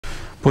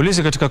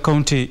Polisi katika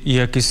kaunti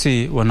ya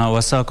Kisii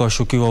wanawasaka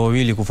washukiwa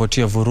wawili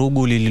kufuatia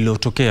vurugu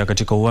lililotokea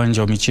katika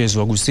uwanja wa michezo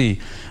wa Gusii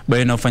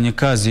baina ya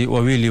wafanyikazi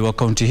wawili wa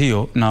kaunti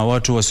hiyo na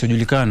watu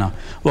wasiojulikana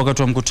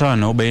wakati wa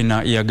mkutano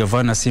baina ya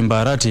gavana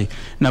Simba Arati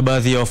na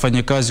baadhi ya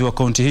wafanyikazi wa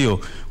kaunti hiyo.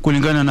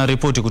 Kulingana na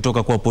ripoti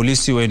kutoka kwa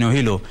polisi wa eneo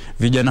hilo,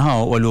 vijana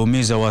hao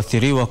waliwaumiza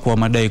waathiriwa kwa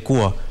madai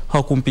kuwa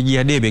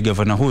hawakumpigia debe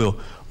gavana huyo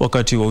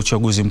wakati wa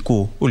uchaguzi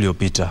mkuu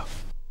uliopita.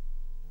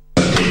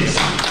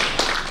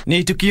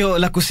 Ni tukio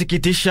la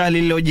kusikitisha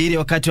lililojiri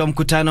wakati wa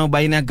mkutano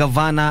baina ya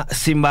gavana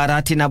Simba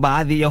Arati na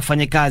baadhi ya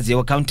wafanyikazi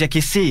wa kaunti ya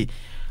Kisii.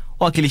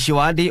 Wakilishi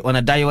wadi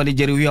wanadai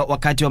walijeruhiwa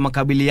wakati wa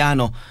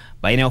makabiliano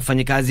baina ya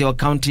wafanyikazi wa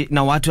kaunti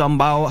na watu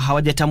ambao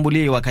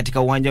hawajatambuliwa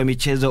katika uwanja wa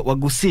michezo wa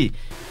Gusii.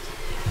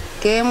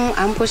 Came,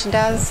 ambushed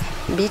us,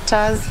 beat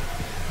us.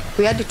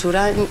 We had to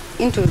run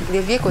into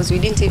the vehicles we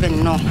didn't even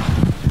know,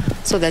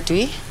 so that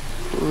we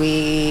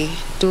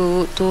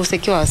to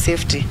secure our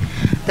safety.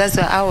 That's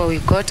how we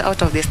got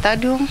out of the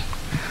stadium.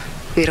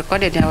 We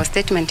recorded our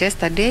statement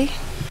yesterday.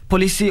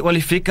 Polisi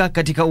walifika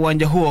katika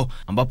uwanja huo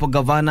ambapo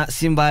gavana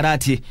Simba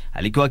Arati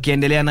alikuwa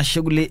akiendelea na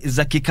shughuli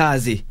za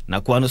kikazi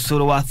na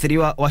kuwanusuru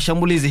waathiriwa wa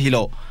shambulizi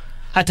hilo.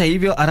 Hata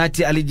hivyo,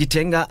 Arati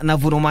alijitenga na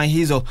vurumai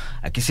hizo,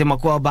 akisema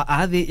kuwa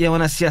baadhi ya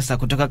wanasiasa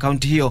kutoka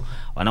kaunti hiyo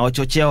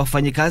wanawachochea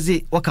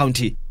wafanyikazi wa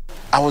kaunti.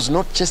 I was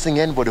not chasing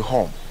anybody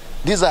home.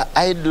 These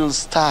are idle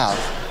staff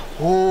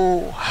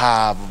who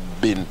have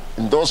been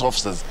in those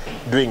offices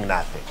doing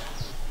nothing.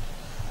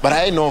 But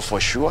I know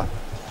for sure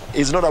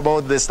it's not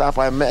about the staff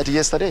I met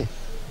yesterday.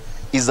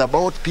 It's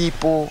about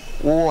people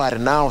who are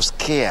now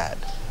scared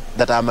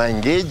that I'm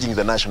engaging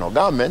the national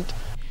government.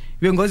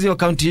 Viongozi wa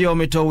kaunti hiyo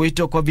wametoa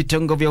wito kwa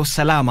vitengo vya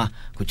usalama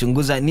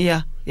kuchunguza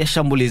nia ya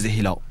shambulizi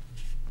hilo.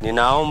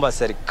 Ninaomba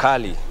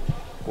serikali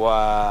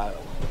kwa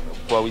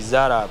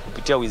wizara,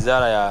 kupitia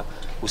wizara ya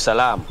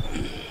usalama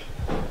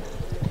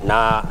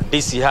na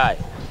DCI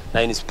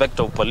na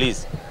Inspector of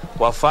Police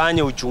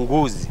wafanye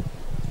uchunguzi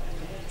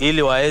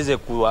ili waweze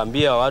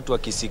kuambia watu wa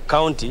Kisii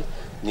County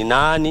ni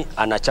nani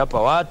anachapa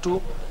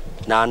watu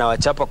na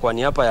anawachapa kwa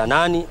niaba ya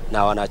nani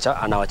na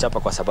anawachapa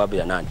kwa sababu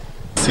ya nani.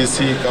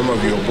 Sisi kama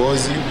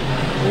viongozi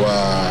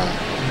wa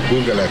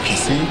bunge la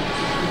Kisii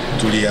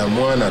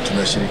tuliamua na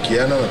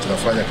tunashirikiana na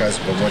tunafanya kazi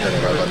pamoja na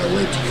gavana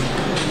wetu.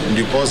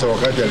 Ndiposa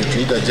wakati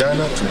alituita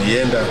jana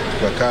tulienda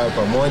tukakaa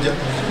pamoja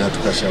na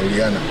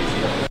tukashauriana.